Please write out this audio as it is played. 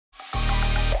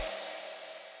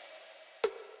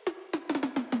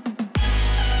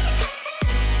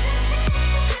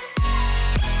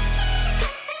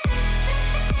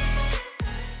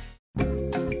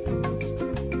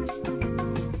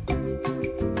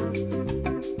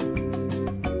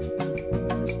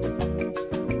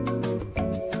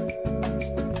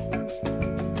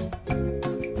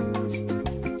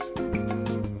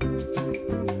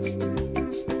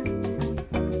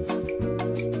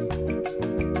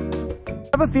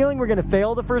have a feeling we're gonna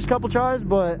fail the first couple tries,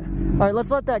 but all right, let's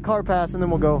let that car pass and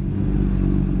then we'll go.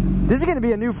 This is gonna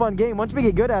be a new fun game. Once we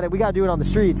get good at it, we gotta do it on the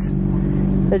streets. Do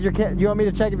you want me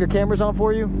to check if your camera's on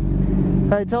for you?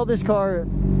 Hey, tell this car,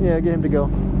 yeah, get him to go.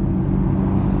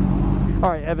 All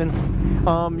right, Evan,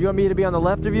 you want me to be on the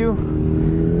left of you?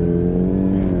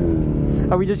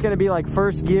 Are we just gonna be like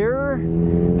first gear?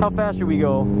 How fast should we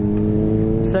go?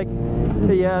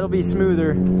 Yeah, it'll be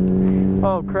smoother.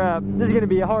 Oh crap, this is gonna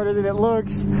be harder than it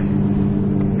looks.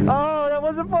 Oh, that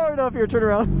wasn't far enough. Here, turn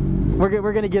around.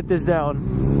 We're gonna get this down.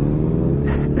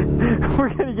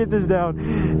 We're gonna get this down.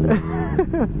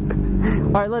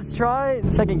 All right, let's try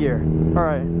second gear. All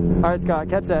right, Scott,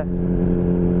 catch that.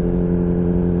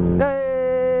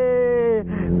 Hey,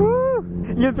 woo!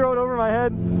 You can throw it over my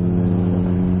head.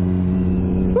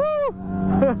 Woo!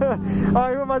 All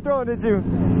right, who am I throwing it to?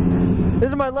 This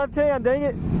is my left hand, dang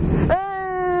it. Hey!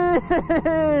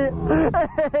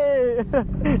 Hey!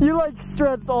 You like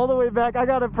stretched all the way back. I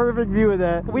got a perfect view of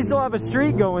that. We still have a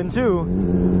street going too.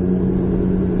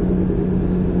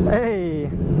 Hey!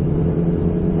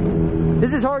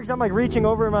 This is hard because I'm like reaching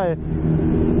over my...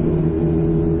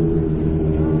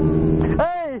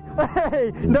 Hey!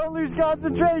 Hey! Don't lose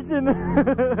concentration!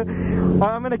 Alright,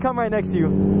 I'm gonna come right next to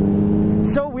you.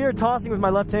 So weird tossing with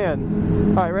my left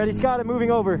hand. Alright, ready? Scott, I'm moving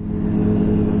over.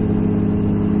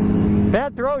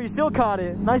 Bad throw, you still caught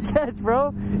it. Nice catch,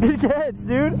 bro. Good catch,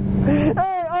 dude. Hey,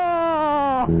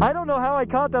 oh! I don't know how I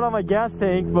caught that on my gas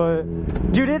tank, but...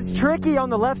 Dude, it's tricky on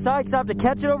the left side because I have to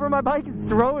catch it over my bike and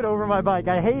throw it over my bike.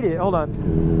 I hate it. Hold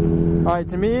on. All right,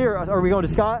 to me, or are we going to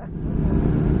Scott?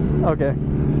 Okay.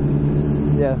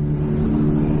 Yeah.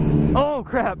 Oh,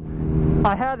 crap.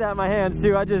 I had that in my hands,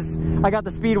 too. I got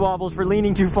the speed wobbles for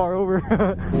leaning too far over.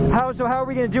 So how are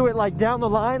we going to do it? Like, down the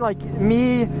line? Like,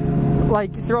 me...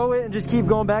 like throw it and just keep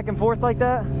going back and forth like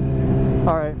that?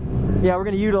 All right, yeah, we're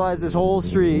gonna utilize this whole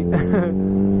street.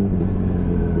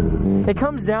 It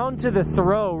comes down to the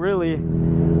throw, really.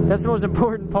 That's the most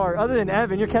important part. Other than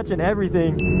Evan, you're catching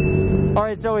everything. All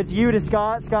right, so it's you to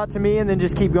Scott, Scott to me, and then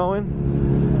just keep going.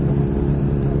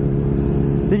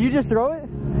 Did you just throw it?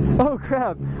 Oh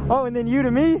crap. Oh, and then you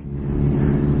to me?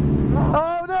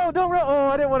 Oh no, don't run. Oh,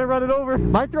 I didn't want to run it over.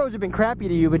 My throws have been crappy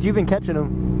to you, but you've been catching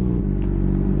them.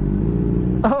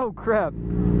 Oh crap.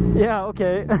 Yeah,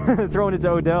 okay. Throwing it to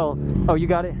Odell. Oh, you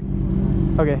got it?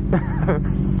 Okay.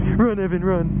 Run, Evan,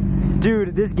 run.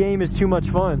 Dude, this game is too much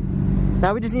fun.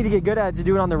 Now we just need to get good at it to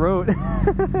do it on the road.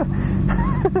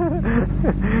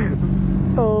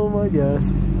 Oh my gosh.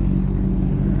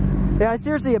 Yeah, I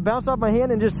seriously, it bounced off my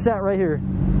hand and just sat right here.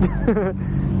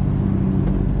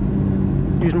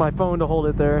 Use my phone to hold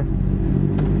it there.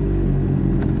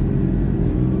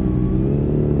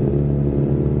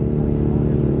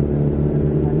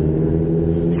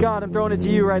 Scott, I'm throwing it to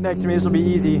you right next to me. This will be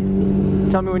easy.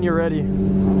 Tell me when you're ready.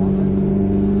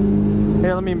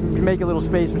 Here, let me make a little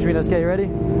space between us. Okay, you ready?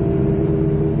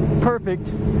 Perfect.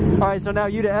 All right, so now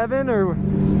you to Evan, or...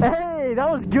 Hey,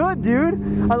 that was good,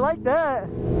 dude. I like that.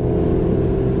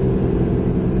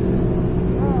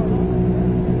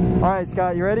 All right,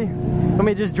 Scott, you ready? Let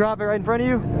me just drop it right in front of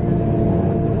you.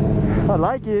 I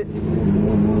like it.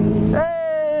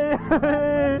 Hey!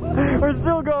 We're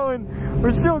still going.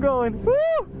 We're still going. Woo!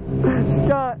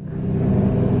 Scott.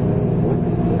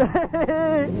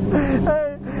 Hey!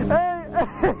 Hey! Hey!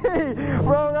 Hey!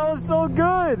 Bro, that was so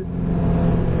good!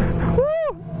 Woo!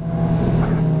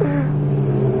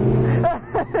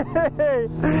 Hey!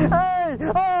 Hey!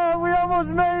 Oh, we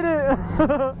almost made it!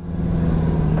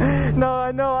 No,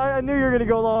 I know. I knew you were gonna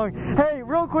go long. Hey,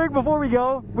 real quick before we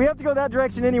go, we have to go that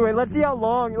direction anyway. Let's see how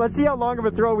long of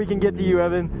a throw we can get to you,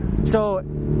 Evan. So,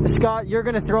 Scott, you're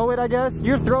gonna throw it, I guess.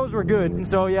 Your throws were good, and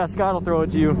so yeah, Scott will throw it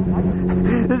to you.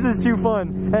 This is too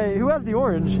fun. Hey, who has the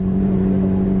orange?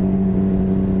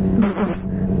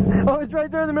 Oh, it's right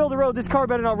there in the middle of the road. This car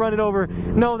better not run it over.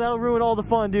 No, that'll ruin all the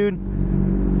fun, dude.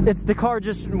 It's the car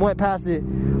just went past it.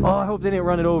 Oh, I hope they didn't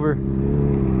run it over.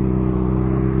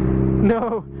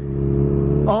 No.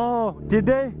 Oh, did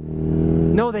they?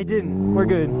 No, they didn't. We're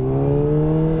good.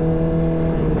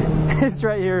 It's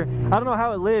right here. I don't know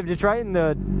how it lived. It's right in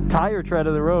the tire tread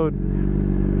of the road.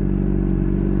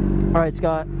 All right,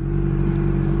 Scott.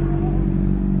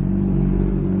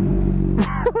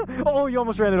 Oh, you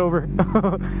almost ran it over.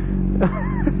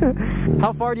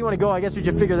 How far do you want to go? I guess we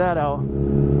should figure that out.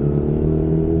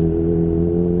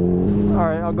 All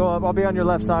right, I'll go up. I'll be on your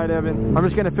left side, Evan. I'm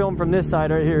just going to film from this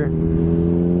side right here.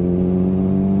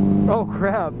 Oh,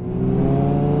 crap.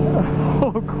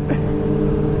 Oh, crap.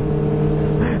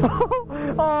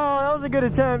 Oh, that was a good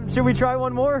attempt. Should we try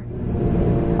one more?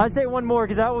 I say one more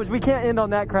because we can't end on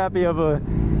that crappy of a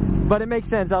But it makes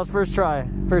sense. That was first try.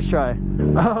 First try.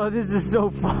 Oh, this is so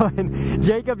fun.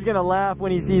 Jacob's gonna laugh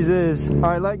when he sees this.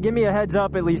 All right, give me a heads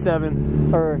up at least,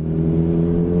 Evan. Or...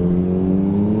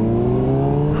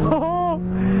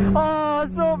 Oh,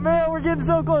 so man, we're getting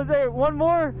so close. Hey, one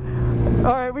more. All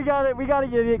right, we got it. We got to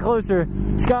get it closer.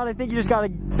 Scott, I think you just got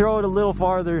to throw it a little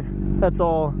farther. That's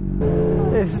all.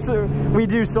 We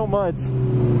do so much.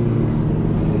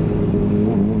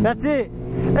 That's it.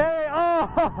 Hey,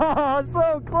 oh,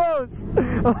 so close.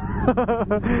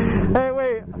 Hey,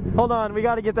 wait, hold on. We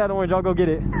got to get that orange. I'll go get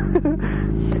it.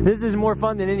 This is more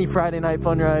fun than any Friday night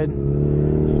fun ride.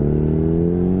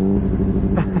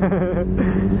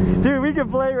 Dude, we can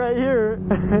play right here.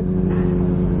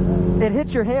 It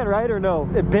hits your hand, right, or no?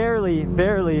 It barely.